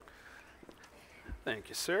Thank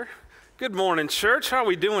you, sir. Good morning, church. How are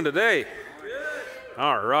we doing today? Good.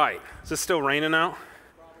 All right. Is it still raining out?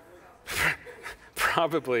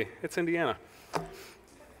 Probably. It's Indiana.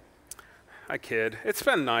 I kid. It's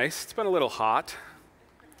been nice. It's been a little hot.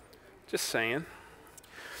 Just saying.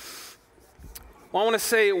 Well, I want to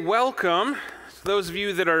say welcome to those of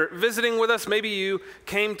you that are visiting with us. Maybe you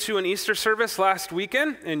came to an Easter service last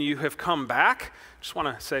weekend and you have come back. Just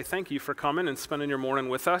want to say thank you for coming and spending your morning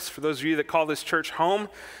with us. For those of you that call this church home,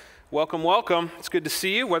 welcome, welcome. It's good to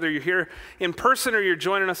see you, whether you're here in person or you're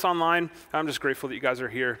joining us online. I'm just grateful that you guys are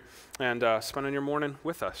here and spending your morning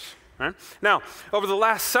with us. Right? Now, over the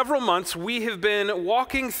last several months, we have been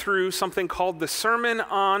walking through something called the Sermon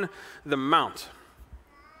on the Mount.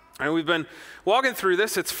 And we've been walking through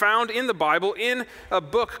this. It's found in the Bible in a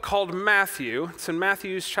book called Matthew. It's in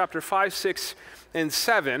Matthew's chapter 5, 6, and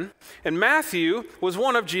 7. And Matthew was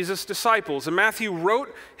one of Jesus' disciples. And Matthew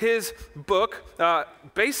wrote his book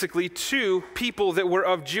basically to people that were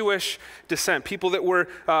of Jewish descent, people that were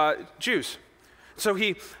Jews. So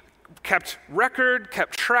he kept record,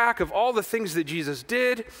 kept track of all the things that Jesus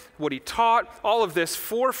did, what he taught, all of this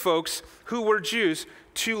for folks who were Jews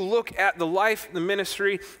to look at the life, the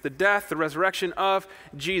ministry, the death, the resurrection of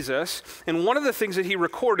Jesus. And one of the things that he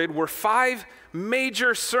recorded were 5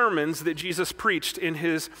 major sermons that Jesus preached in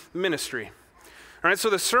his ministry. All right, so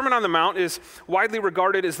the Sermon on the Mount is widely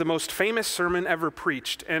regarded as the most famous sermon ever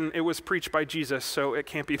preached, and it was preached by Jesus, so it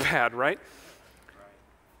can't be bad, right?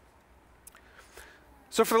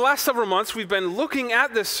 So for the last several months, we've been looking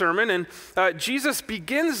at this sermon, and Jesus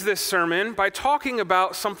begins this sermon by talking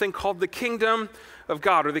about something called the kingdom of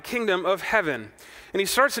God, or the kingdom of heaven. And he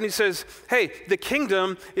starts and he says, hey, the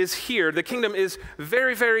kingdom is here. The kingdom is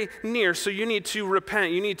very, very near, so you need to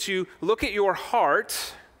repent. You need to look at your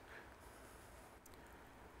heart,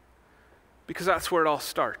 because that's where it all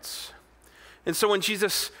starts. And so when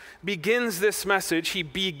Jesus begins this message, he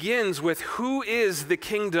begins with who is the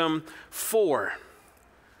kingdom for?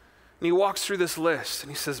 And he walks through this list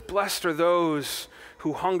and he says, blessed are those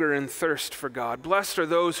who hunger and thirst for God. Blessed are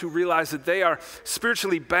those who realize that they are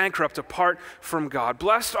spiritually bankrupt apart from God.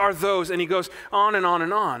 Blessed are those, and he goes on and on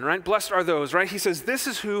and on, right? Blessed are those, right? He says, this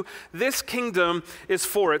is who this kingdom is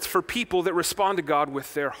for. It's for people that respond to God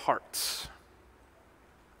with their hearts.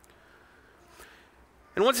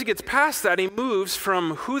 And once he gets past that, he moves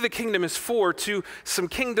from who the kingdom is for to some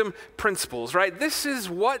kingdom principles, right? This is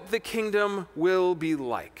what the kingdom will be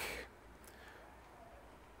like.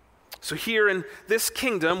 So here in this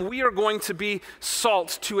kingdom, we are going to be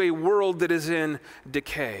salt to a world that is in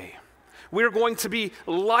decay. We are going to be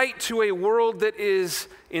light to a world that is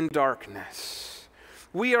in darkness.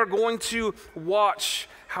 We are going to watch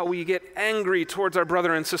how we get angry towards our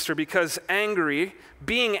brother and sister, because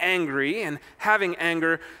being angry and having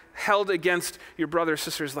anger held against your brother or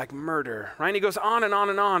sister is like murder, right? And he goes on and on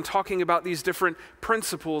and on, talking about these different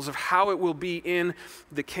principles of how it will be in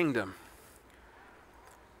the kingdom.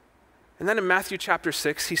 And then in Matthew chapter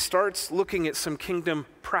 6, he starts looking at some kingdom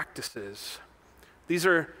practices. These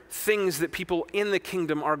are things that people in the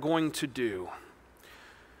kingdom are going to do.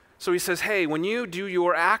 So he says, hey, when you do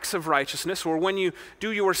your acts of righteousness, or when you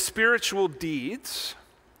do your spiritual deeds,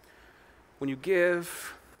 when you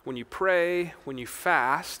give, when you pray, when you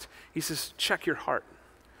fast, he says, check your heart,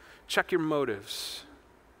 check your motives.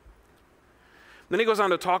 Then he goes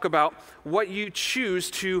on to talk about what you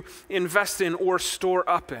choose to invest in or store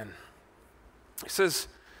up in. He says,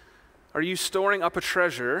 are you storing up a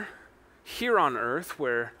treasure here on earth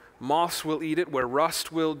where moths will eat it, where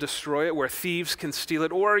rust will destroy it, where thieves can steal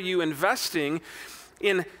it? Or are you investing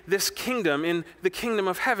in this kingdom, in the kingdom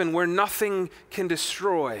of heaven, where nothing can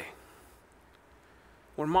destroy,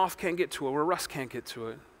 where moth can't get to it, where rust can't get to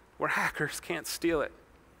it, where hackers can't steal it?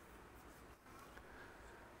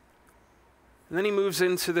 And then he moves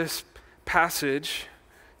into this passage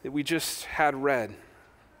that we just had read.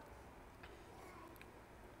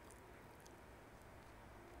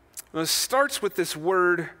 It starts with this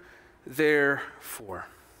word, therefore.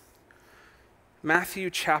 Matthew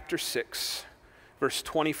chapter 6, verse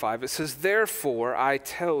 25. It says, therefore I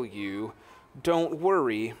tell you, don't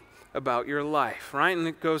worry about your life, right? And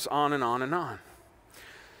it goes on and on and on.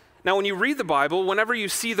 Now, when you read the Bible, whenever you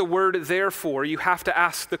see the word therefore, you have to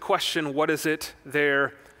ask the question, what is it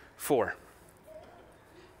there for?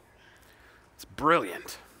 It's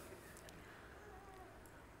brilliant.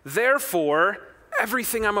 Therefore,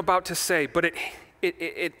 everything I'm about to say, but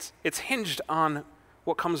it's hinged on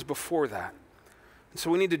what comes before that. And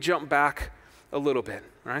so we need to jump back a little bit.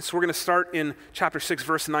 All right, so we're going to start in chapter 6,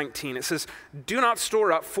 verse 19. It says, "Do not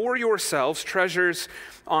store up for yourselves treasures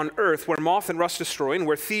on earth where moth and rust destroy and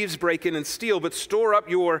where thieves break in and steal, but store up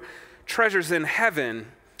your treasures in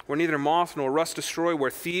heaven where neither moth nor rust destroy,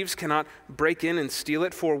 where thieves cannot break in and steal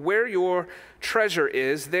it. For where your treasure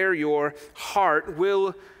is, there your heart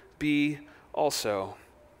will be also."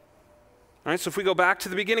 All right, so if we go back to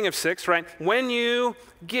the beginning of 6, right? When you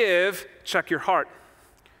give, check your heart.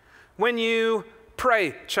 When you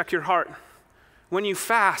pray, check your heart. When you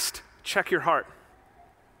fast, check your heart.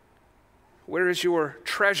 Where is your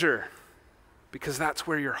treasure? Because that's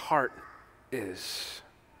where your heart is.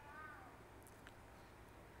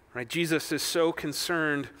 Right? Jesus is so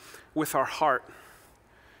concerned with our heart.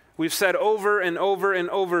 We've said over and over and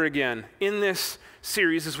over again in this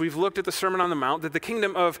series, as we've looked at the Sermon on the Mount, that the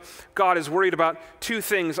kingdom of God is worried about two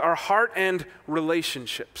things: our heart and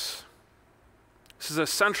relationships. This is a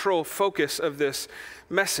central focus of this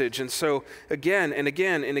message. And so again and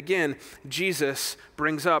again and again, Jesus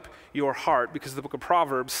brings up your heart, because the book of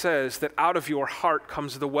Proverbs says that out of your heart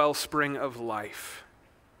comes the wellspring of life.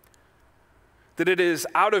 That it is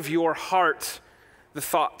out of your heart the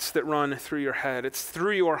thoughts that run through your head. It's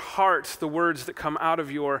through your heart the words that come out of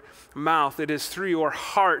your mouth. It is through your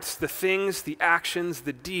heart the things, the actions,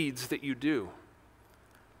 the deeds that you do.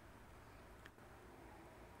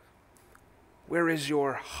 Where is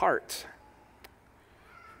your heart?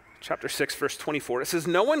 Chapter 6, verse 24, it says,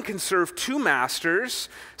 "No one can serve two masters,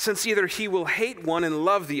 since either he will hate one and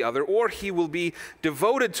love the other, or he will be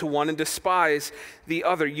devoted to one and despise the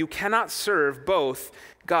other. You cannot serve both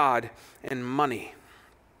God and money."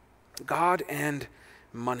 God and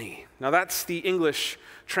money. Now that's the English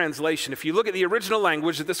translation. If you look at the original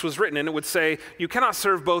language that this was written in, it would say, you cannot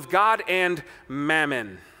serve both God and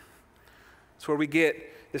mammon. That's where we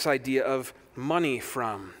get this idea of money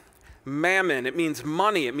from. Mammon, it means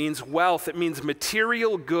money, it means wealth, it means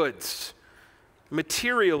material goods,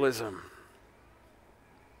 materialism.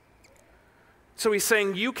 So he's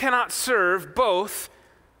saying you cannot serve both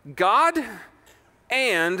God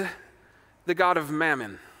and the God of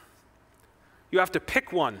mammon. You have to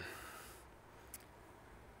pick one,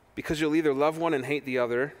 because you'll either love one and hate the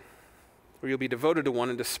other, or you'll be devoted to one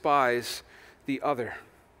and despise the other.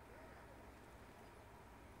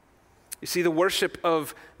 You see, the worship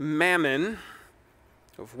of mammon,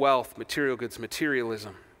 of wealth, material goods,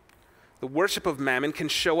 materialism, the worship of mammon can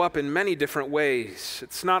show up in many different ways.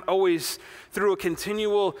 It's not always through a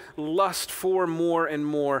continual lust for more and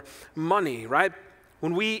more money, right?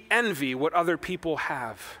 When we envy what other people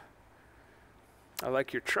have. I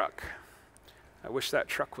like your truck. I wish that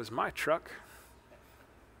truck was my truck.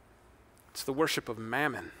 It's the worship of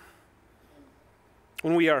mammon.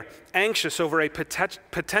 When we are anxious over a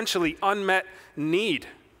potentially unmet need.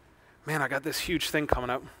 Man, I got this huge thing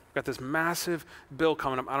coming up. I've got this massive bill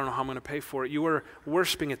coming up. I don't know how I'm going to pay for it. You are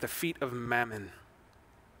worshiping at the feet of mammon,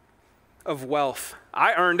 of wealth.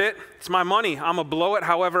 I earned it. It's my money. I'm going to blow it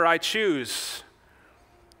however I choose.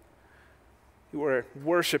 You are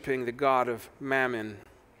worshiping the God of mammon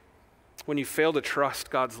when you fail to trust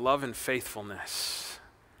God's love and faithfulness.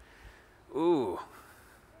 Ooh.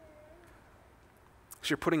 Because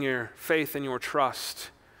you're putting your faith and your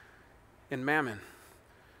trust in mammon,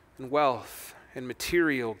 and wealth, and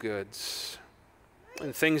material goods,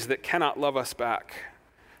 and things that cannot love us back,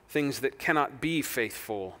 things that cannot be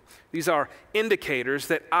faithful. These are indicators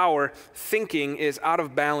that our thinking is out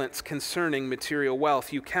of balance concerning material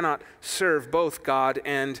wealth. You cannot serve both God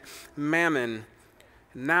and mammon.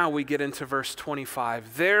 Now we get into verse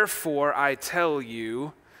 25. "Therefore I tell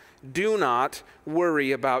you, do not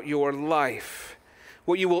worry about your life,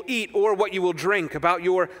 what you will eat or what you will drink, about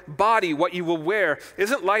your body, what you will wear.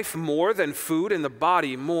 Isn't life more than food, and the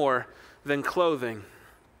body more than clothing?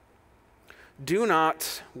 Do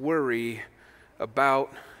not worry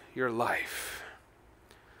about your life."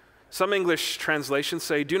 Some English translations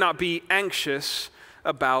say, "Do not be anxious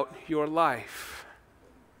about your life."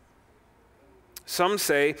 Some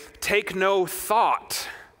say, "Take no thought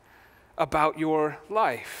about your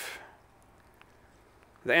life."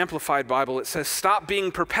 The Amplified Bible, it says, "Stop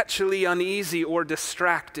being perpetually uneasy or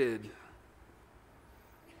distracted."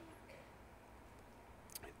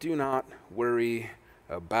 Do not worry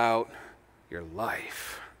about your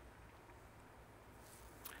life.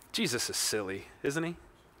 Jesus is silly, isn't he?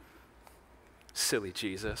 Silly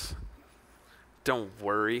Jesus. Don't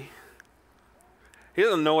worry. He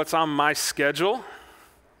doesn't know what's on my schedule.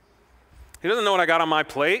 He doesn't know what I got on my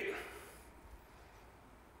plate.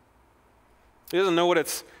 He doesn't know what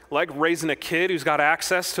it's like raising a kid who's got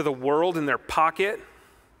access to the world in their pocket.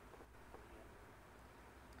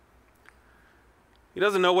 He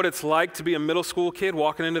doesn't know what it's like to be a middle school kid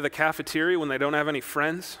walking into the cafeteria when they don't have any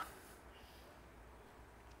friends.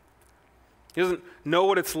 He doesn't know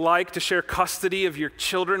what it's like to share custody of your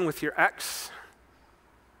children with your ex.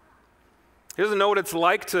 He doesn't know what it's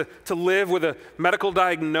like to live with a medical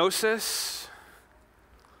diagnosis.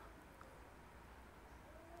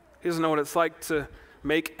 He doesn't know what it's like to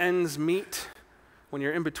make ends meet when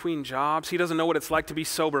you're in between jobs. He doesn't know what it's like to be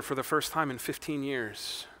sober for the first time in 15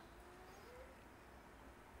 years.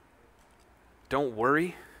 Don't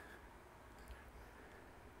worry.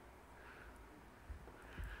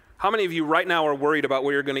 How many of you right now are worried about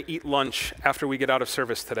where you're going to eat lunch after we get out of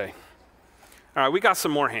service today? All right, we got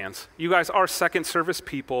some more hands. You guys are second service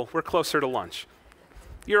people. We're closer to lunch.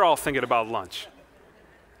 You're all thinking about lunch.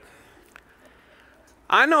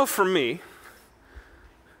 I know for me,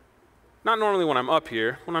 not normally when I'm up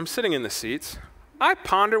here, when I'm sitting in the seats, I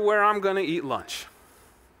ponder where I'm going to eat lunch.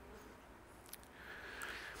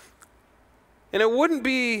 And it wouldn't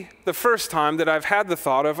be the first time that I've had the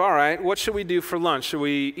thought of, all right, what should we do for lunch? Should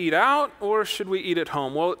we eat out or should we eat at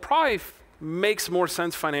home? Well, it probably makes more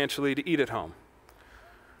sense financially to eat at home.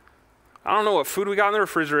 I don't know what food we got in the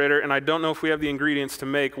refrigerator, and I don't know if we have the ingredients to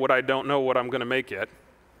make what I don't know what I'm going to make yet.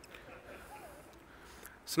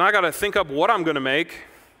 So now I got to think up what I'm going to make.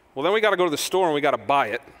 Well, then we got to go to the store and we got to buy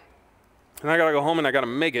it. And I got to go home and I got to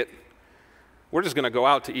make it. We're just going to go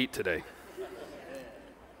out to eat today.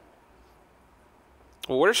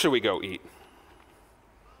 Well, where should we go eat?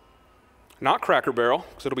 Not Cracker Barrel,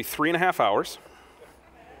 because it'll be 3.5 hours.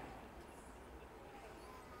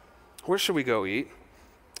 Where should we go eat?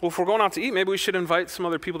 Well, if we're going out to eat, maybe we should invite some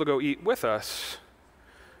other people to go eat with us.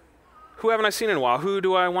 Who haven't I seen in a while? Who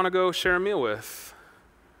do I want to go share a meal with?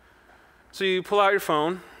 So you pull out your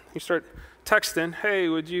phone, you start texting, hey,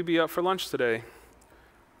 would you be up for lunch today?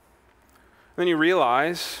 Then you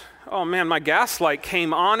realize, oh man, my gas light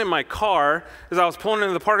came on in my car as I was pulling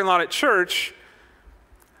into the parking lot at church.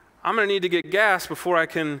 I'm going to need to get gas before I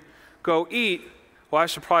can go eat. Well, I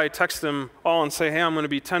should probably text them all and say, hey, I'm going to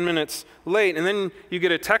be 10 minutes late. And then you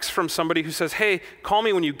get a text from somebody who says, hey, call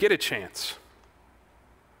me when you get a chance.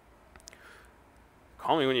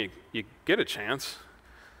 Call me when you get a chance.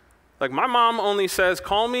 Like my mom only says,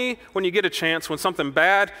 call me when you get a chance when something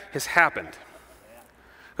bad has happened.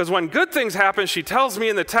 Because when good things happen, she tells me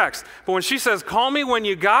in the text. But when she says, call me when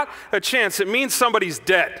you got a chance, it means somebody's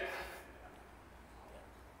dead.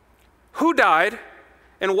 Who died?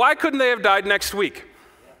 And why couldn't they have died next week?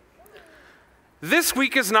 This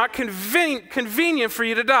week is not convenient for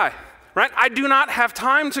you to die, right? I do not have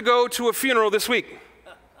time to go to a funeral this week.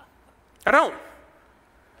 I don't.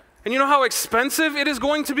 And you know how expensive it is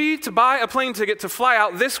going to be to buy a plane ticket to fly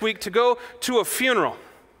out this week to go to a funeral?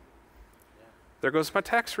 There goes my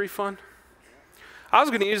tax refund. I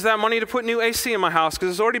was going to use that money to put new AC in my house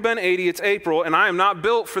because it's already been 80, it's April, and I am not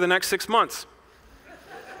built for the next 6 months.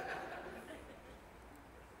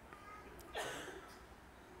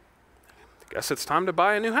 Guess it's time to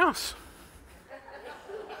buy a new house.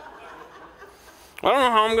 I don't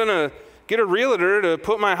know how I'm going to get a realtor to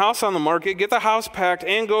put my house on the market, get the house packed,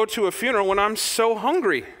 and go to a funeral when I'm so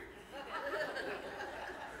hungry.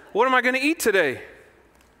 What am I going to eat today?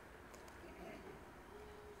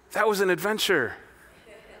 That was an adventure,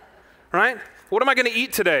 right? What am I going to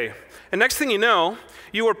eat today? And next thing you know,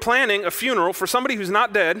 you were planning a funeral for somebody who's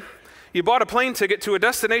not dead. You bought a plane ticket to a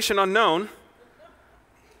destination unknown.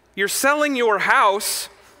 You're selling your house.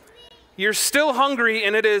 You're still hungry,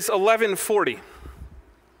 and it is 11:40.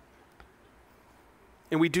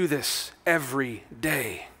 And we do this every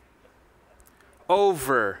day,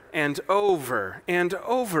 over and over and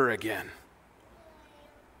over again.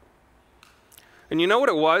 And you know what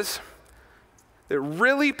it was that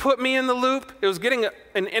really put me in the loop? It was getting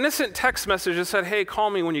an innocent text message that said, hey, call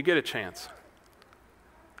me when you get a chance.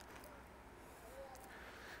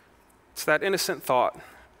 It's that innocent thought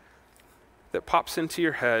that pops into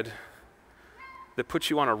your head that puts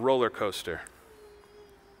you on a roller coaster.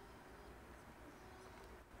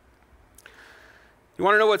 You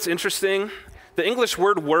want to know what's interesting? The English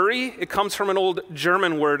word worry, it comes from an old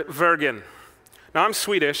German word, Vergen. Now, I'm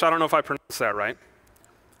Swedish. I don't know if I pronounced that right.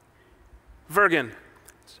 Vergen,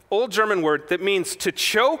 old German word that means to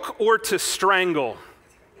choke or to strangle.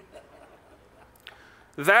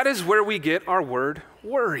 That is where we get our word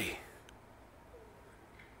worry.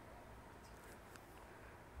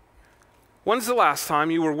 When's the last time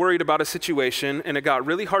you were worried about a situation and it got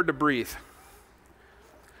really hard to breathe?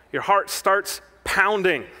 Your heart starts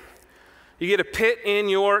pounding. You get a pit in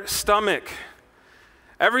your stomach.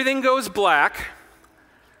 Everything goes black.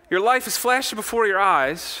 Your life is flashing before your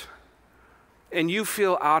eyes, and you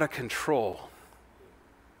feel out of control.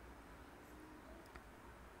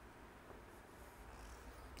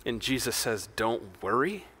 And Jesus says, don't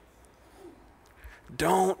worry.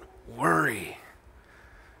 Don't worry.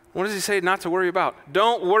 What does he say not to worry about?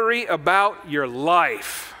 Don't worry about your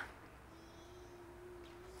life.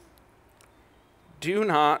 Do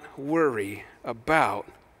not worry about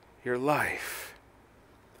your life.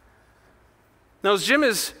 Now, as Jim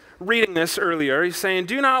is reading this earlier, he's saying,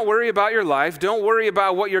 do not worry about your life. Don't worry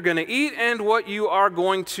about what you're going to eat and what you are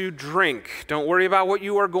going to drink. Don't worry about what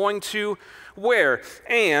you are going to wear.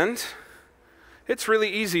 And it's really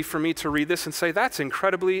easy for me to read this and say, that's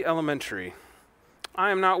incredibly elementary.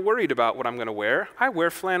 I am not worried about what I'm going to wear. I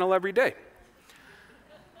wear flannel every day.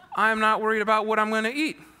 I am not worried about what I'm going to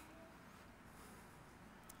eat.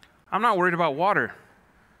 I'm not worried about water.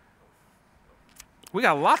 We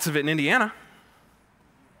got lots of it in Indiana.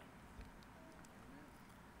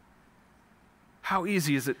 How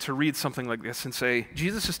easy is it to read something like this and say,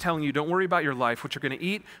 Jesus is telling you, don't worry about your life, what you're going to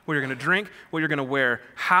eat, what you're going to drink, what you're going to wear.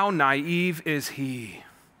 How naive is he?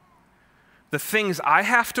 The things I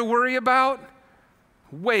have to worry about,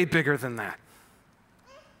 way bigger than that.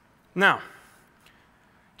 Now,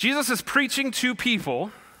 Jesus is preaching to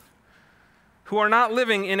people who are not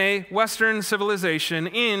living in a Western civilization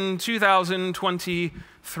in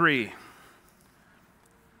 2023.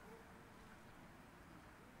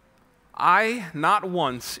 I, not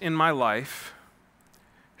once in my life,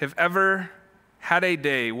 have ever had a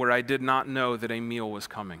day where I did not know that a meal was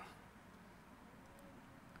coming.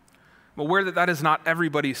 I'm aware that that is not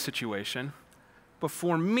everybody's situation, but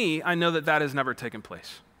for me, I know that that has never taken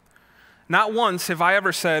place. Not once have I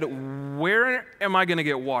ever said, where am I going to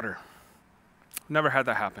get water? Never had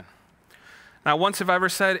that happen. Not once have I ever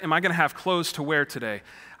said, am I going to have clothes to wear today?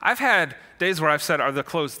 I've had days where I've said, are the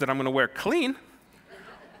clothes that I'm going to wear clean?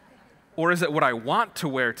 Or is it what I want to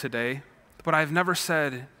wear today? But I've never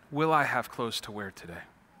said, will I have clothes to wear today?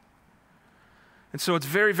 And so it's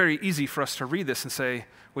very, very easy for us to read this and say,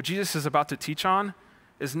 what Jesus is about to teach on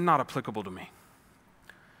is not applicable to me.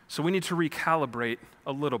 So we need to recalibrate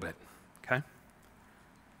a little bit, okay?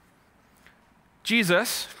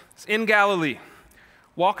 Jesus is in Galilee.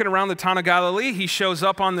 Walking around the town of Galilee, he shows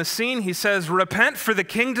up on the scene. He says, repent, for the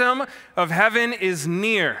kingdom of heaven is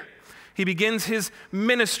near. He begins his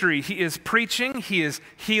ministry. He is preaching, he is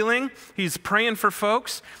healing, he's praying for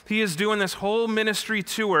folks. He is doing this whole ministry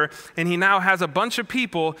tour, and he now has a bunch of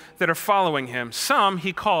people that are following him. Some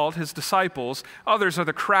he called his disciples, others are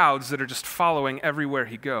the crowds that are just following everywhere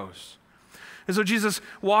he goes. And so Jesus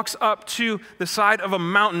walks up to the side of a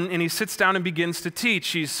mountain and he sits down and begins to teach.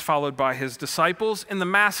 He's followed by his disciples, and the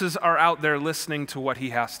masses are out there listening to what he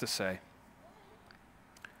has to say.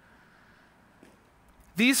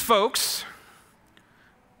 These folks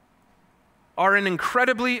are an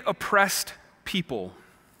incredibly oppressed people.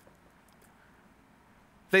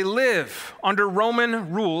 They live under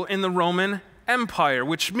Roman rule in the Roman Empire,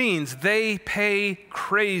 which means they pay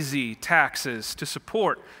crazy taxes to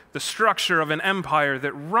support the structure of an empire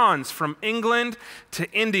that runs from England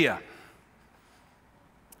to India.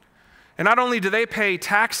 And not only do they pay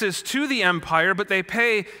taxes to the empire, but they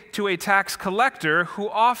pay to a tax collector who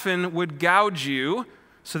often would gouge you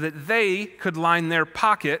so that they could line their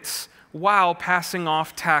pockets while passing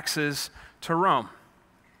off taxes to Rome.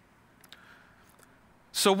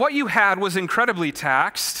 So what you had was incredibly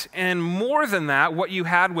taxed, and more than that, what you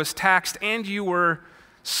had was taxed and you were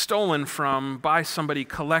stolen from by somebody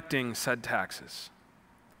collecting said taxes.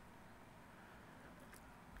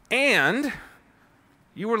 And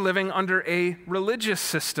you were living under a religious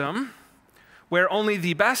system where only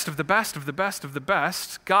the best of the best of the best of the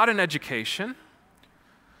best got an education,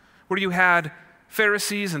 where you had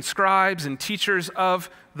Pharisees and scribes and teachers of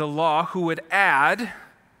the law who would add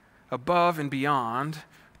above and beyond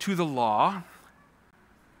to the law.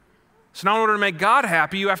 So now in order to make God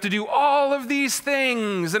happy, you have to do all of these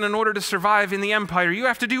things. And in order to survive in the empire, you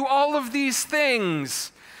have to do all of these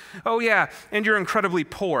things. Oh yeah, and you're incredibly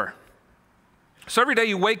poor. So every day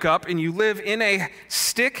you wake up and you live in a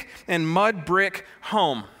stick and mud brick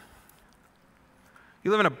home.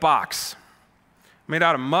 You live in a box made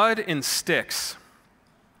out of mud and sticks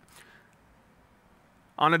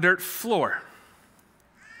on a dirt floor.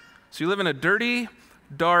 So you live in a dirty,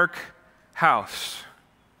 dark house.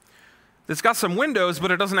 It's got some windows, but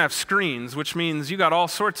it doesn't have screens, which means you got all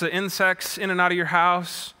sorts of insects in and out of your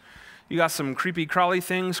house. You got some creepy crawly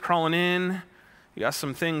things crawling in. You got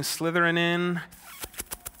some things slithering in.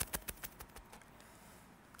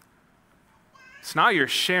 So now you're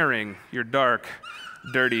sharing your dark,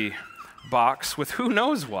 dirty box with who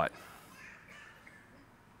knows what.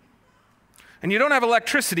 And you don't have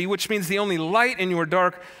electricity, which means the only light in your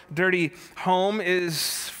dark, dirty home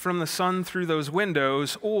is from the sun through those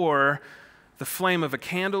windows or the flame of a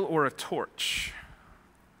candle or a torch.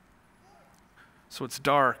 So it's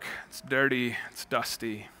dark, it's dirty, it's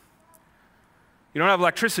dusty. You don't have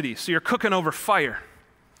electricity, so you're cooking over fire.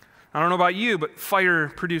 I don't know about you, but fire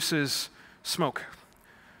produces smoke.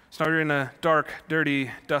 So now you're in a dark,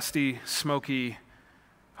 dirty, dusty, smoky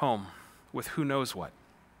home with who knows what.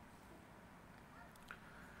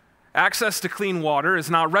 Access to clean water is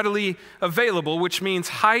not readily available, which means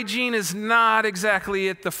hygiene is not exactly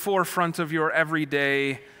at the forefront of your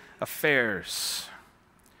everyday affairs.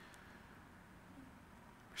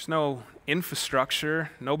 There's no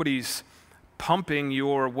infrastructure. Nobody's pumping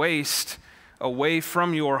your waste away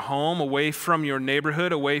from your home, away from your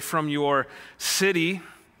neighborhood, away from your city.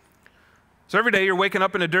 So every day you're waking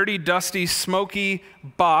up in a dirty, dusty, smoky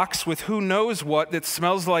box with who knows what that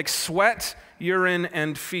smells like sweat, urine,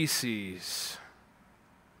 and feces.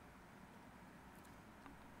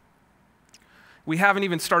 We haven't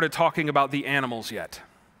even started talking about the animals yet.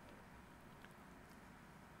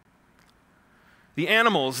 The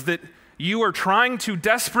animals that you are trying to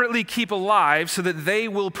desperately keep alive so that they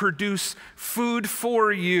will produce food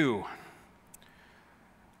for you.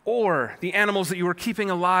 Or the animals that you are keeping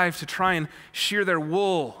alive to try and shear their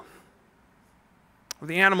wool. Or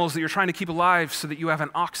the animals that you're trying to keep alive so that you have an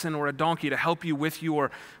oxen or a donkey to help you with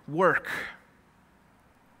your work.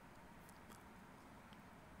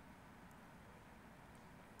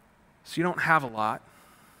 So you don't have a lot,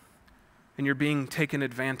 and you're being taken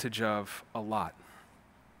advantage of a lot.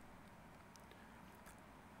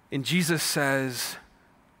 And Jesus says,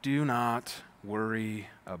 do not worry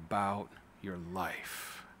about your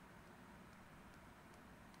life.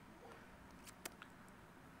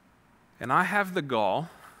 And I have the gall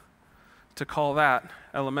to call that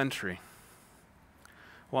elementary.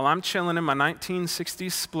 While I'm chilling in my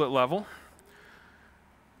 1960s split level,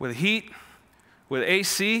 with heat, with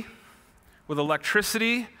AC, with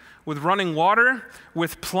electricity, with running water,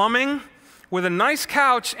 with plumbing, with a nice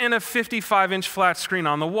couch and a 55-inch flat screen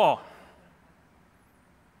on the wall.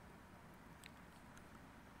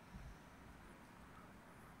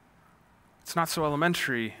 It's not so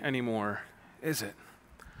elementary anymore, is it?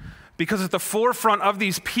 Because at the forefront of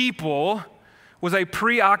these people was a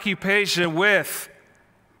preoccupation with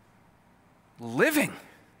living.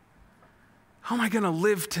 How am I going to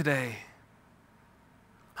live today?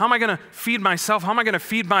 How am I going to feed myself? How am I going to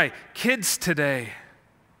feed my kids today?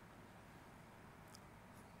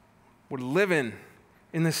 We're living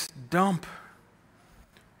in this dump.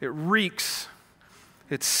 It reeks.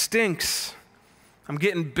 It stinks. I'm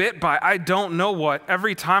getting bit by I don't know what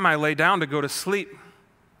every time I lay down to go to sleep.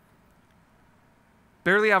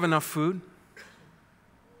 Barely have enough food.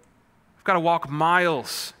 I've got to walk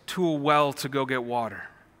miles to a well to go get water.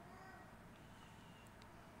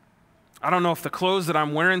 I don't know if the clothes that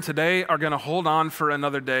I'm wearing today are going to hold on for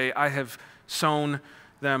another day. I have sewn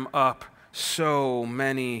them up so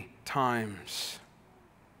many times.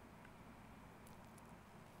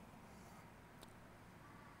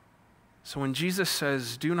 So when Jesus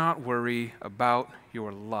says, do not worry about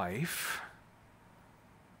your life,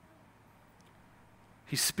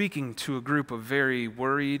 he's speaking to a group of very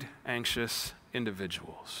worried, anxious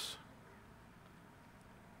individuals.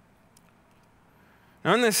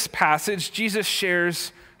 Now, in this passage, Jesus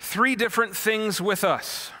shares three different things with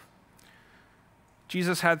us.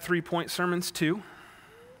 Jesus had 3-point sermons too.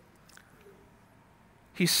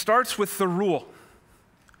 He starts with the rule.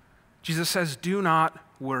 Jesus says, do not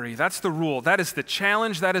worry. That's the rule. That is the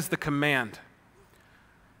challenge. That is the command.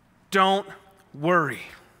 Don't worry.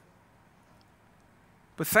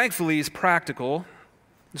 But thankfully, he's practical.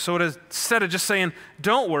 So instead of just saying,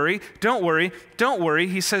 don't worry, don't worry, don't worry,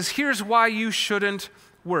 he says, here's why you shouldn't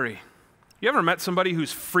worry. You ever met somebody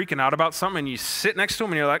who's freaking out about something and you sit next to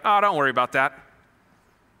them and you're like, oh, don't worry about that?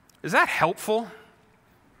 Is that helpful?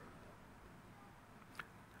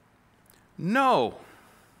 No.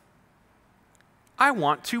 I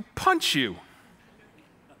want to punch you.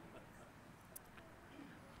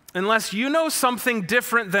 Unless you know something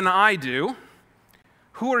different than I do,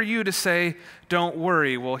 who are you to say, don't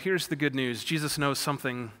worry? Well, here's the good news. Jesus knows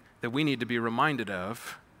something that we need to be reminded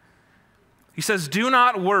of. He says, do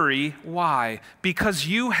not worry. Why? Because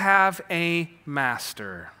you have a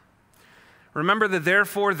master. Remember the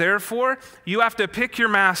therefore, you have to pick your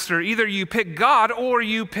master. Either you pick God or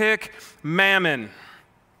you pick mammon.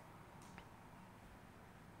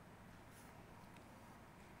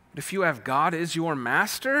 But if you have God as your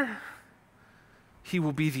master, he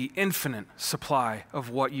will be the infinite supply of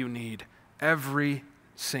what you need every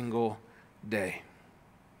single day.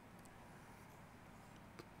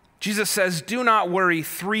 Jesus says, do not worry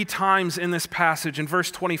 3 times in this passage. In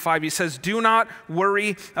verse 25, he says, do not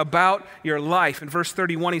worry about your life. In verse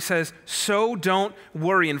 31, he says, so don't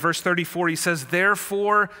worry. In verse 34, he says,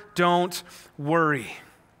 therefore don't worry.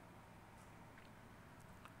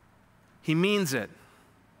 He means it.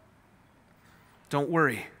 Don't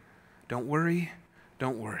worry. Don't worry.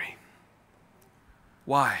 Don't worry.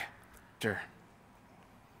 Why?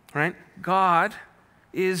 Right? God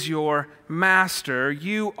is your master.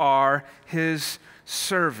 You are his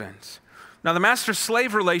servant. Now, the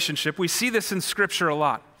master-slave relationship, we see this in Scripture a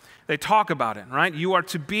lot. They talk about it, right? You are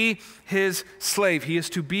to be his slave. He is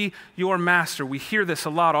to be your master. We hear this a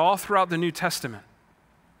lot all throughout the New Testament.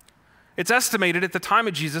 It's estimated at the time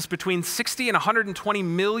of Jesus between 60 and 120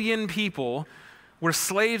 million people were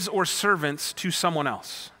slaves or servants to someone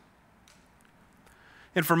else.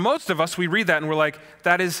 And for most of us, we read that and we're like,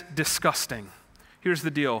 that is disgusting. Here's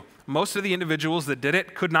the deal. Most of the individuals that did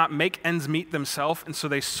it could not make ends meet themselves, and so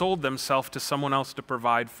they sold themselves to someone else to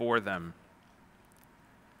provide for them.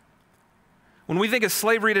 When we think of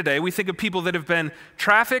slavery today, we think of people that have been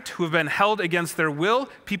trafficked, who have been held against their will,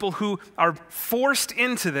 people who are forced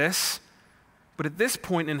into this. But at this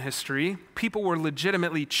point in history, people were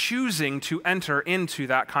legitimately choosing to enter into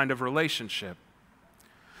that kind of relationship.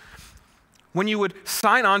 When you would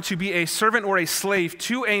sign on to be a servant or a slave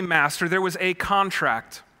to a master, there was a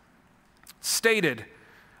contract stated,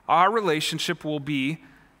 our relationship will be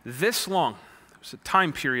this long. There's a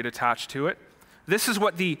time period attached to it. This is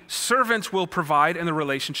what the servant will provide in the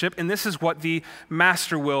relationship, and this is what the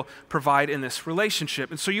master will provide in this relationship.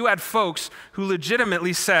 And so you had folks who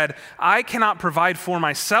legitimately said, I cannot provide for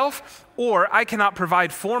myself, or I cannot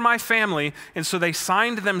provide for my family, and so they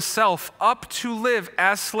signed themselves up to live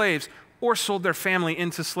as slaves or sold their family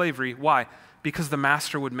into slavery. Why? Because the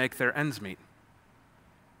master would make their ends meet.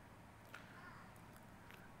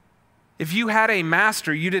 If you had a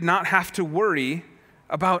master, you did not have to worry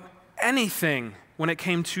about anything when it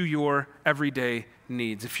came to your everyday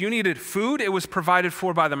needs. If you needed food, it was provided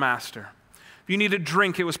for by the master. If you needed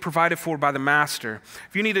drink, it was provided for by the master.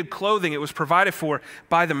 If you needed clothing, it was provided for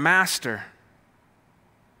by the master.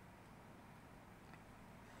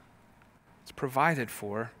 It's provided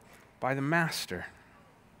for by the master,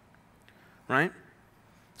 right?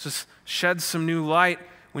 So this sheds some new light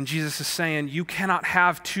when Jesus is saying you cannot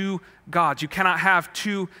have 2 gods. You cannot have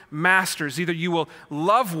 2 masters. Either you will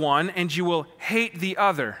love one and you will hate the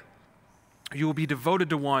other. Or you will be devoted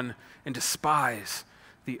to one and despise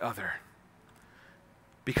the other.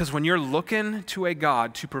 Because when you're looking to a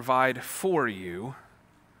God to provide for you,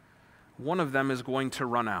 one of them is going to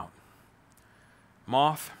run out.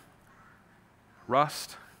 Moth,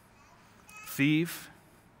 rust, thief.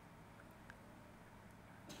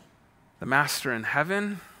 The master in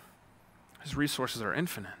heaven, his resources are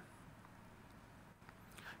infinite.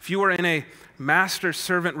 If you are in a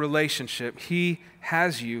master-servant relationship, he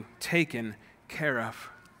has you taken care of.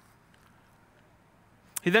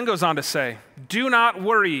 He then goes on to say, do not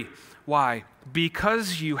worry. Why?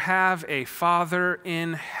 Because you have a Father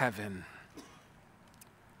in heaven.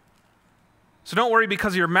 So don't worry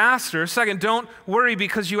because of your master. Second, don't worry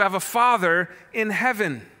because you have a Father in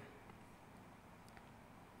heaven.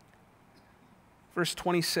 Verse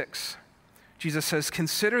 26, Jesus says,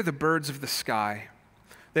 consider the birds of the sky.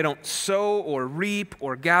 They don't sow or reap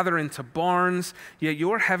or gather into barns, yet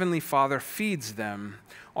your heavenly Father feeds them.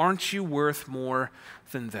 Aren't you worth more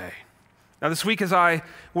than they? Now this week as I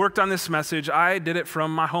worked on this message, I did it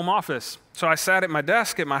from my home office. So I sat at my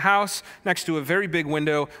desk at my house next to a very big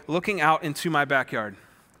window looking out into my backyard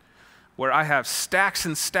where I have stacks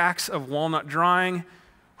and stacks of walnut drying.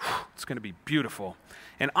 It's going to be beautiful.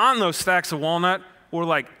 And on those stacks of walnut were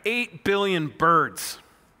like 8 billion birds.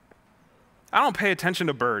 I don't pay attention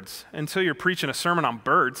to birds until you're preaching a sermon on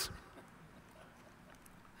birds.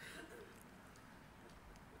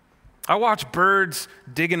 I watch birds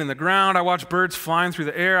digging in the ground. I watch birds flying through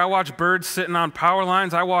the air. I watch birds sitting on power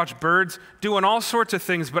lines. I watch birds doing all sorts of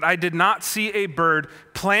things, but I did not see a bird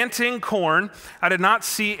planting corn. I did not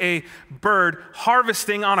see a bird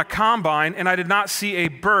harvesting on a combine, and I did not see a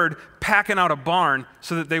bird packing out a barn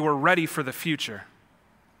so that they were ready for the future.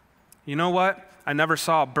 You know what? I never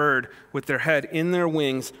saw a bird with their head in their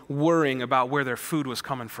wings worrying about where their food was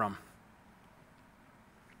coming from.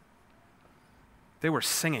 They were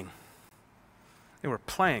singing. They were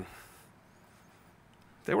playing.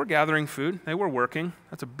 They were gathering food. They were working.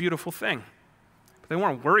 That's a beautiful thing. But they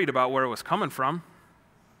weren't worried about where it was coming from.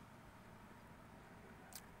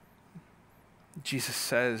 Jesus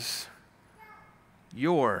says,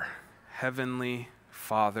 your heavenly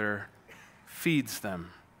Father feeds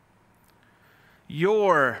them.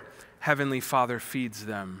 Your heavenly Father feeds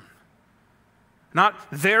them. Not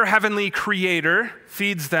their heavenly creator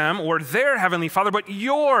feeds them or their heavenly Father, but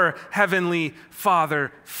your heavenly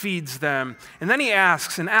Father feeds them. And then he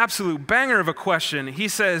asks an absolute banger of a question. He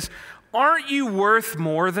says, aren't you worth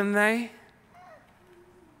more than they?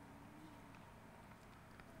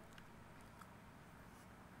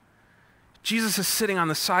 Jesus is sitting on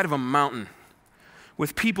the side of a mountain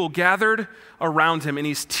with people gathered around him, and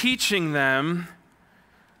he's teaching them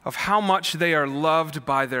of how much they are loved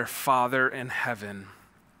by their Father in heaven.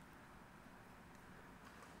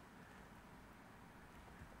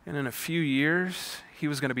 And in a few years, he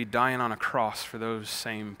was going to be dying on a cross for those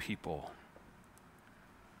same people,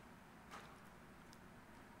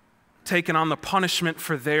 taking on the punishment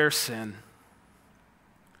for their sin,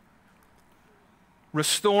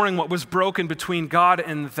 restoring what was broken between God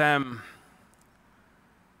and them.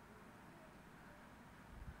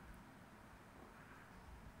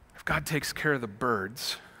 If God takes care of the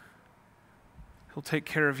birds, he'll take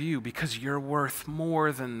care of you because you're worth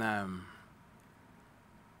more than them.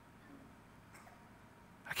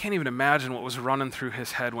 I can't even imagine what was running through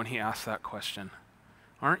his head when he asked that question.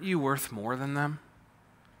 Aren't you worth more than them?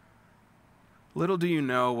 Little do you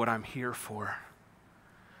know what I'm here for.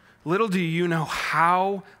 Little do you know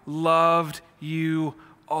how loved you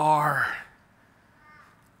are,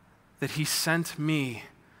 that he sent me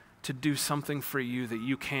to do something for you that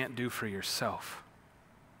you can't do for yourself.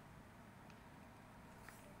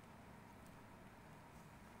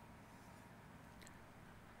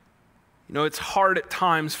 You know, it's hard at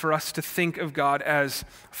times for us to think of God as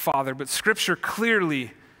Father, but Scripture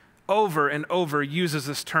clearly over and over uses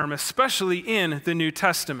this term, especially in the New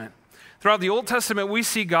Testament. Throughout the Old Testament, we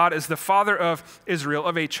see God as the Father of Israel,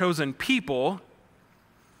 of a chosen people.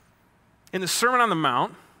 In the Sermon on the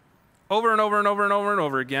Mount, over and over and over and over and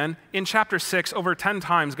over again, in chapter 6, over 10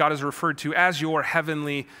 times, God is referred to as your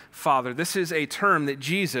heavenly Father. This is a term that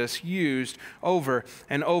Jesus used over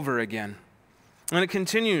and over again. And it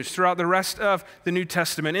continues throughout the rest of the New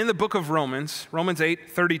Testament. In the book of Romans, Romans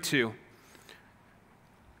 8:32,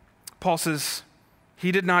 Paul says,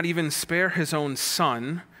 he did not even spare his own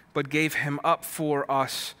son, but gave him up for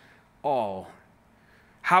us all.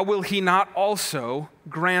 How will he not also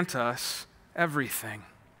grant us everything?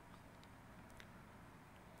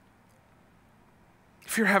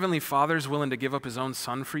 If your heavenly Father is willing to give up his own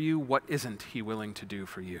son for you, what isn't he willing to do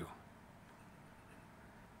for you?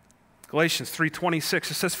 Galatians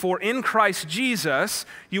 3:26, it says, for in Christ Jesus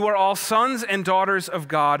you are all sons and daughters of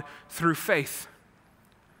God through faith.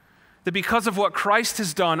 That because of what Christ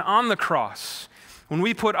has done on the cross, when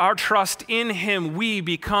we put our trust in him, we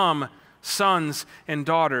become sons and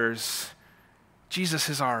daughters. Jesus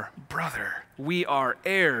is our brother. We are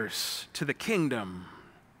heirs to the kingdom.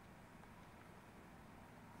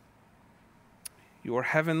 Your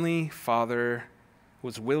heavenly Father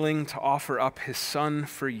was willing to offer up his son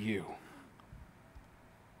for you.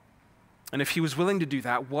 And if he was willing to do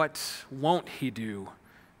that, what won't he do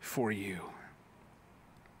for you?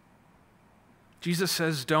 Jesus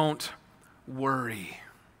says, don't worry.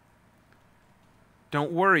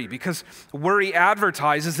 Don't worry, because worry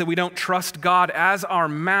advertises that we don't trust God as our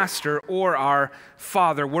master or our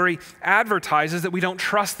Father. Worry advertises that we don't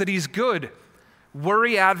trust that he's good.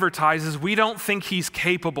 Worry advertises we don't think he's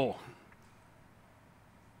capable.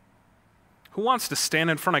 Who wants to stand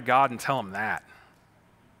in front of God and tell him that?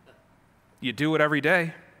 You do it every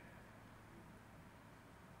day.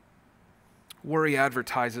 Worry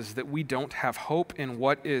advertises that we don't have hope in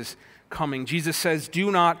what is coming. Jesus says,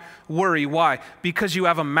 do not worry. Why? Because you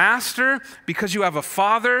have a master, because you have a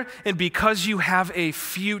Father, and because you have a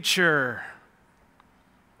future.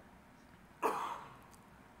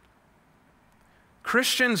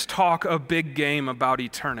 Christians talk a big game about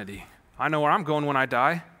eternity. I know where I'm going when I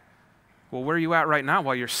die. Well, where are you at right now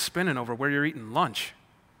while you're spinning over where you're eating lunch?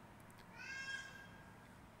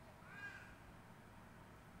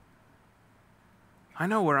 I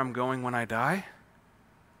know where I'm going when I die.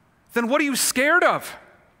 Then what are you scared of?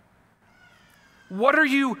 What are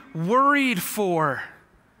you worried for?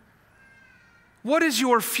 What is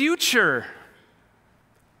your future?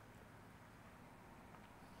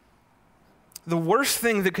 The worst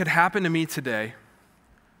thing that could happen to me today,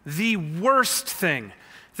 the worst thing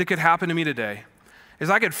that could happen to me today is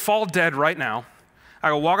I could fall dead right now. I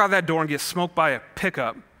could walk out that door and get smoked by a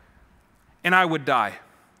pickup, and I would die.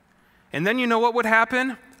 And then you know what would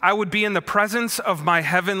happen? I would be in the presence of my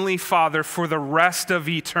heavenly Father for the rest of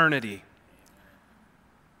eternity.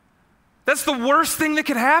 That's the worst thing that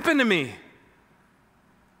could happen to me.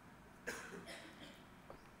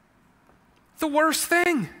 The worst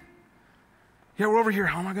thing. Yeah, we're over here.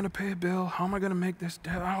 How am I going to pay a bill? How am I going to make this?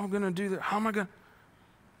 How am I going to do that? How am I going to?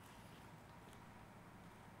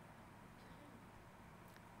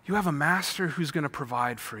 You have a master who's going to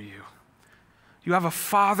provide for you. You have a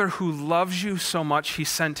Father who loves you so much, he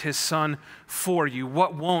sent his Son for you.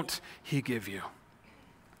 What won't he give you?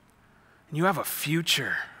 And you have a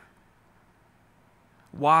future.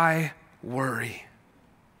 Why worry?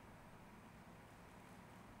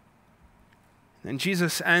 And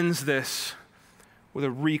Jesus ends this with a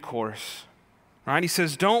recourse. Right? He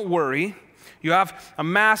says, don't worry. You have a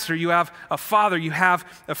master, you have a Father, you have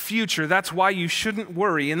a future. That's why you shouldn't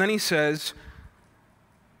worry. And then he says,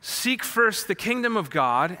 seek first the kingdom of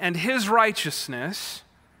God and his righteousness,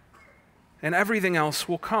 and everything else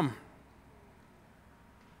will come.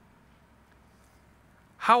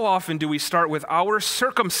 How often do we start with our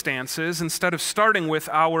circumstances instead of starting with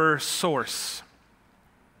our source?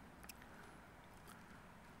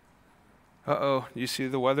 Uh-oh, you see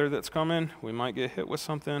the weather that's coming? We might get hit with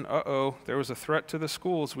something. Uh-oh, there was a threat to the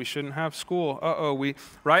schools. We shouldn't have school. Uh-oh,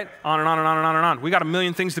 right? On and on and on and on and on. We got a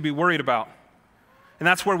million things to be worried about. And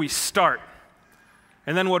that's where we start.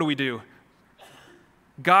 And then what do?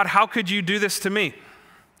 God, how could you do this to me?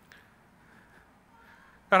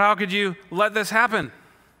 God, how could you let this happen?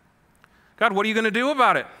 God, what are you going to do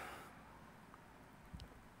about it?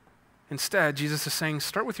 Instead, Jesus is saying,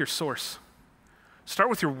 start with your source. Start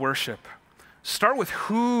with your worship. Start with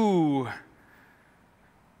who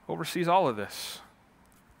oversees all of this.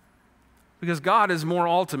 Because God is more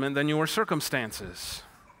ultimate than your circumstances.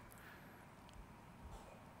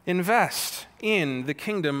 Invest in the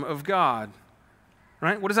kingdom of God.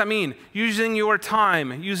 Right? What does that mean? Using your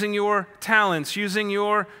time, using your talents, using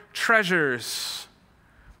your treasures.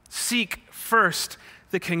 Seek first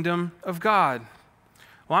the kingdom of God.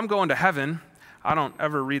 Well, I'm going to heaven. I don't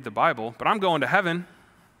ever read the Bible, but I'm going to heaven.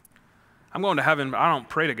 I'm going to heaven, but I don't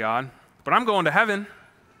pray to God. But I'm going to heaven.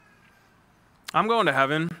 I'm going to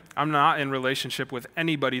heaven. I'm not in relationship with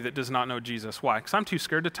anybody that does not know Jesus. Why? Because I'm too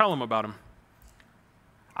scared to tell them about him.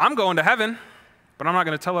 I'm going to heaven, but I'm not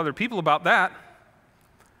going to tell other people about that.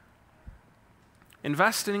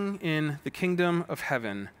 Investing in the kingdom of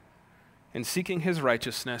heaven and seeking his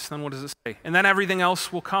righteousness, then what does it say? And then everything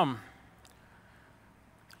else will come.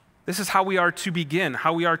 This is how we are to begin,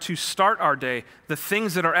 how we are to start our day, the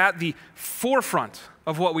things that are at the forefront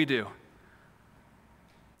of what we do.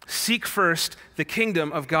 Seek first the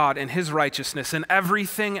kingdom of God and his righteousness, and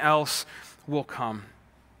everything else will come.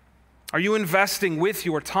 Are you investing with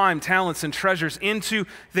your time, talents, and treasures into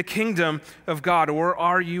the kingdom of God, or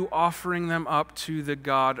are you offering them up to the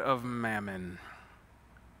god of mammon?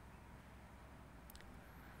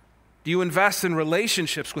 Do you invest in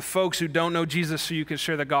relationships with folks who don't know Jesus so you can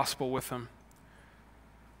share the gospel with them?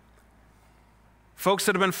 Folks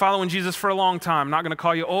that have been following Jesus for a long time. I'm not going to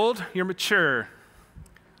call you old, you're mature.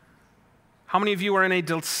 How many of you are in a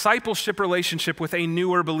discipleship relationship with a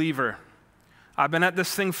newer believer? I've been at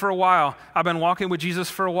this thing for a while. I've been walking with Jesus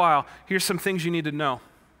for a while. Here's some things you need to know.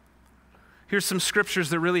 Here's some scriptures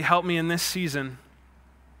that really help me in this season.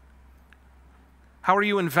 How are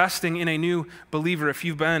you investing in a new believer if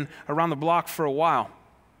you've been around the block for a while?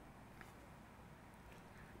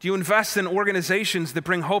 Do you invest in organizations that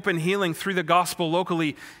bring hope and healing through the gospel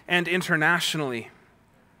locally and internationally?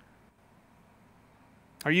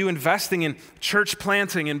 Are you investing in church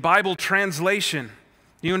planting and Bible translation?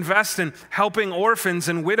 Do you invest in helping orphans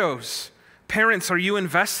and widows? Parents, are you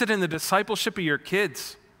invested in the discipleship of your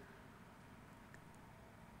kids?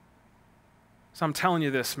 So I'm telling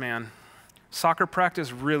you this, man. Soccer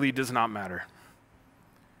practice really does not matter.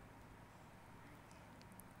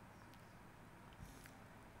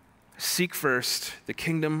 Seek first the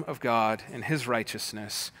kingdom of God and his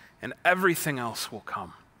righteousness, and everything else will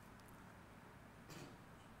come.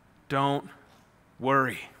 Don't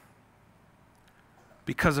worry.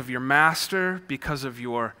 Because of your master, because of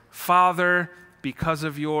your Father, because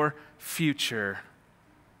of your future.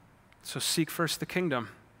 So seek first the kingdom,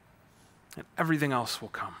 and everything else will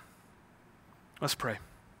come. Let's pray.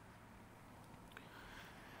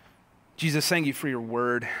 Jesus, thank you for your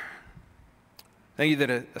word. Thank you that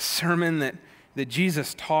a sermon that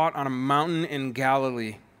Jesus taught on a mountain in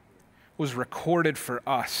Galilee was recorded for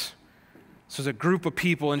us. So as a group of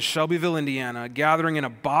people in Shelbyville, Indiana, gathering in a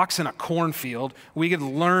box in a cornfield, we could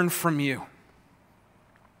learn from you.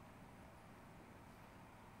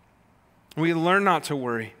 We learn not to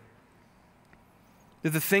worry.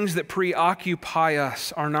 That the things that preoccupy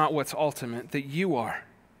us are not what's ultimate, that you are.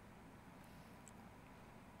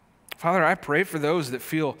 Father, I pray for those that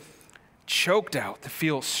feel choked out, that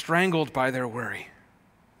feel strangled by their worry.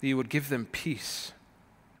 that you would give them peace.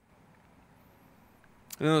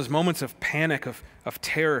 And in those moments of panic, of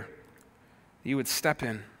terror, that you would step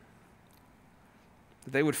in,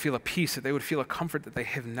 that they would feel a peace, that they would feel a comfort that they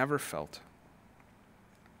have never felt.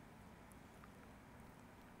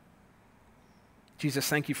 Jesus,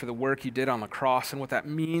 thank you for the work you did on the cross and what that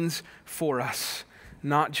means for us,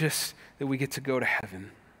 not just that we get to go to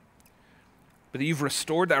heaven, but that you've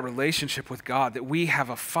restored that relationship with God, that we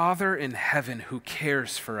have a Father in heaven who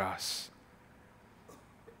cares for us.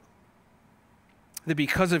 That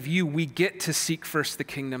because of you, we get to seek first the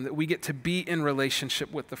kingdom, that we get to be in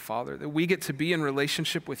relationship with the Father, that we get to be in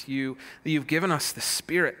relationship with you, that you've given us the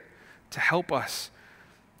Spirit to help us,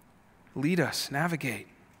 lead us, navigate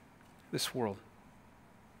this world.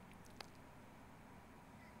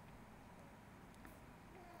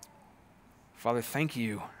 Father, thank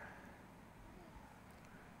you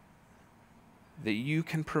that you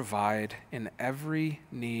can provide in every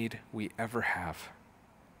need we ever have.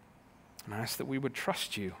 And I ask that we would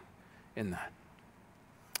trust you in that.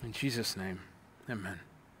 In Jesus' name, amen.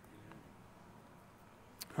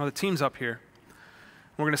 Well, the team's up here.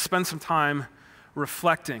 We're going to spend some time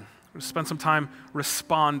reflecting. We're going to spend some time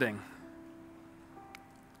responding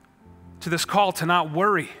to this call to not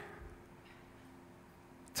worry.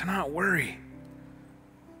 To not worry.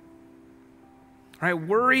 Right?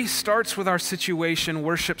 Worry starts with our situation.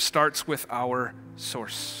 Worship starts with our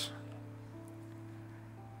source.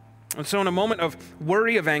 And so in a moment of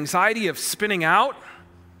worry, of anxiety, of spinning out,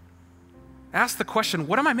 ask the question,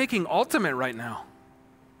 what am I making ultimate right now?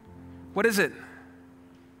 What is it?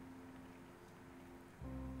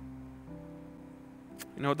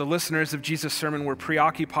 You know, the listeners of Jesus' sermon were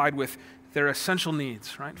preoccupied with their essential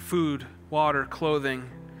needs, right? Food, water, clothing.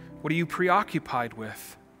 What are you preoccupied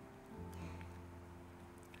with?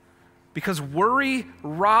 Because worry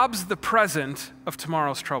robs the present of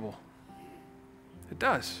tomorrow's trouble. It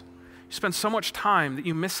does. You spend so much time that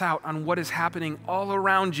you miss out on what is happening all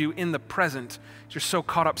around you in the present. You're so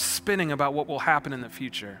caught up spinning about what will happen in the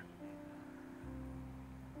future.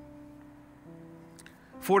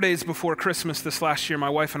 4 days before Christmas this last year, my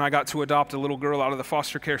wife and I got to adopt a little girl out of the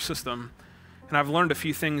foster care system. And I've learned a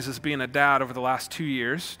few things as being a dad over the last 2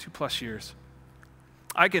 years, 2+ years.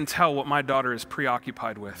 I can tell what my daughter is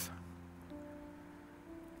preoccupied with.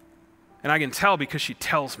 And I can tell because she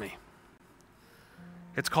tells me.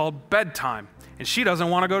 It's called bedtime, and she doesn't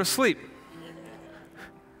want to go to sleep.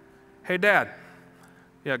 Hey, Dad.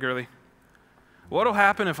 Yeah, girly. What'll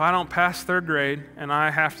happen if I don't pass 3rd grade and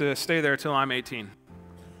I have to stay there till I'm 18?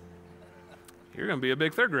 You're going to be a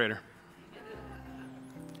big 3rd grader.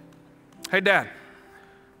 Hey, Dad.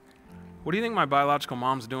 What do you think my biological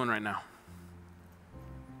mom's doing right now?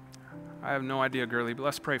 I have no idea, girly, but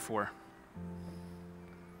let's pray for her.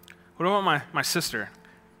 What about my sister?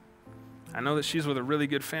 I know that she's with a really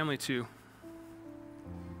good family too.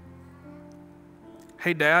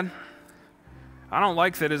 Hey, Dad, I don't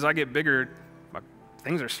like that as I get bigger,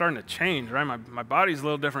 things are starting to change, right? My body's a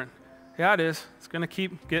little different. Yeah, it is. It's going to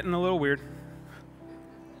keep getting a little weird.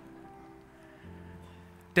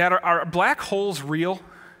 Dad, are black holes real?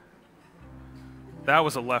 That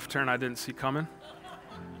was a left turn I didn't see coming.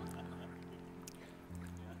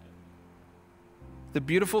 The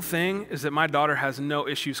beautiful thing is that my daughter has no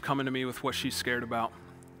issues coming to me with what she's scared about.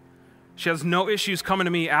 She has no issues coming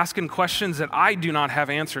to me asking questions that I do not have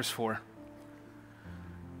answers for.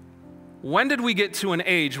 When did we get to an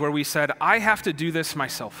age where we said, I have to do this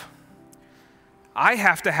myself? I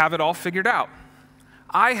have to have it all figured out.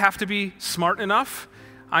 I have to be smart enough.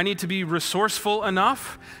 I need to be resourceful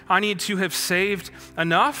enough. I need to have saved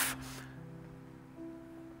enough.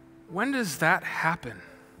 When does that happen?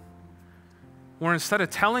 Where instead of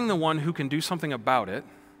telling the one who can do something about it,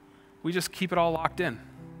 we just keep it all locked in.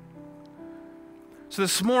 So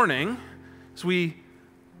this morning, as we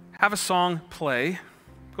have a song play,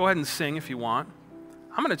 go ahead and sing if you want.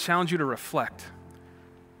 I'm going to challenge you to reflect.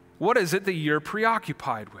 What is it that you're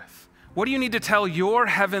preoccupied with? What do you need to tell your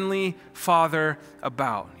heavenly Father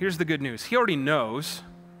about? Here's the good news. He already knows,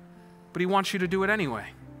 but he wants you to do it anyway.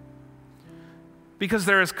 Because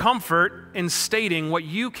there is comfort in stating what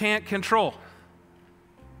you can't control,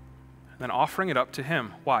 then offering it up to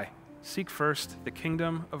him. Why? Seek first the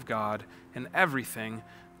kingdom of God, and everything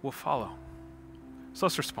will follow. So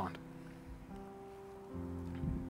let's respond.